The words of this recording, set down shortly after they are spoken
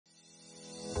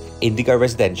Indigo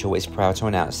Residential is proud to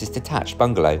announce this detached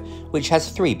bungalow, which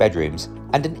has 3 bedrooms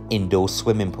and an indoor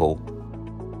swimming pool.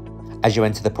 As you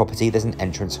enter the property, there's an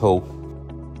entrance hall.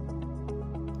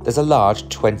 There's a large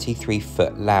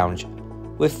 23-foot lounge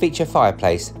with feature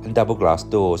fireplace and double glass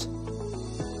doors.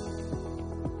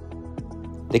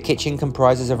 The kitchen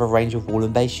comprises of a range of wall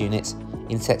and base units,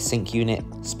 inset sink unit,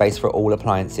 space for all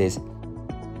appliances.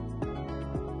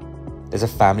 There's a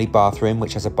family bathroom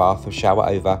which has a bath with shower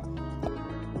over.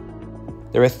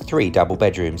 There are 3 double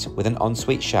bedrooms with an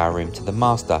ensuite shower room to the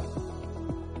master.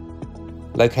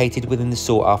 Located within the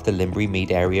sought-after Limbury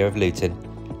Mead area of Luton,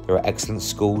 there are excellent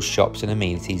schools, shops and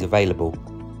amenities available.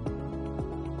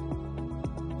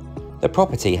 The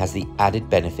property has the added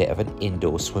benefit of an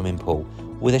indoor swimming pool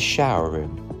with a shower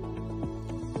room.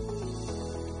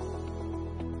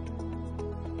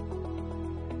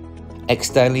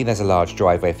 Externally, there's a large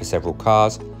driveway for several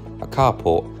cars, a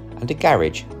carport and a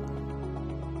garage.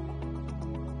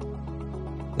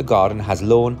 The garden has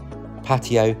lawn,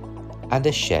 patio and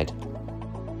a shed.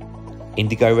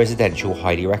 Indigo Residential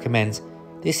highly recommends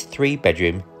this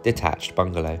 3-bedroom detached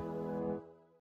bungalow.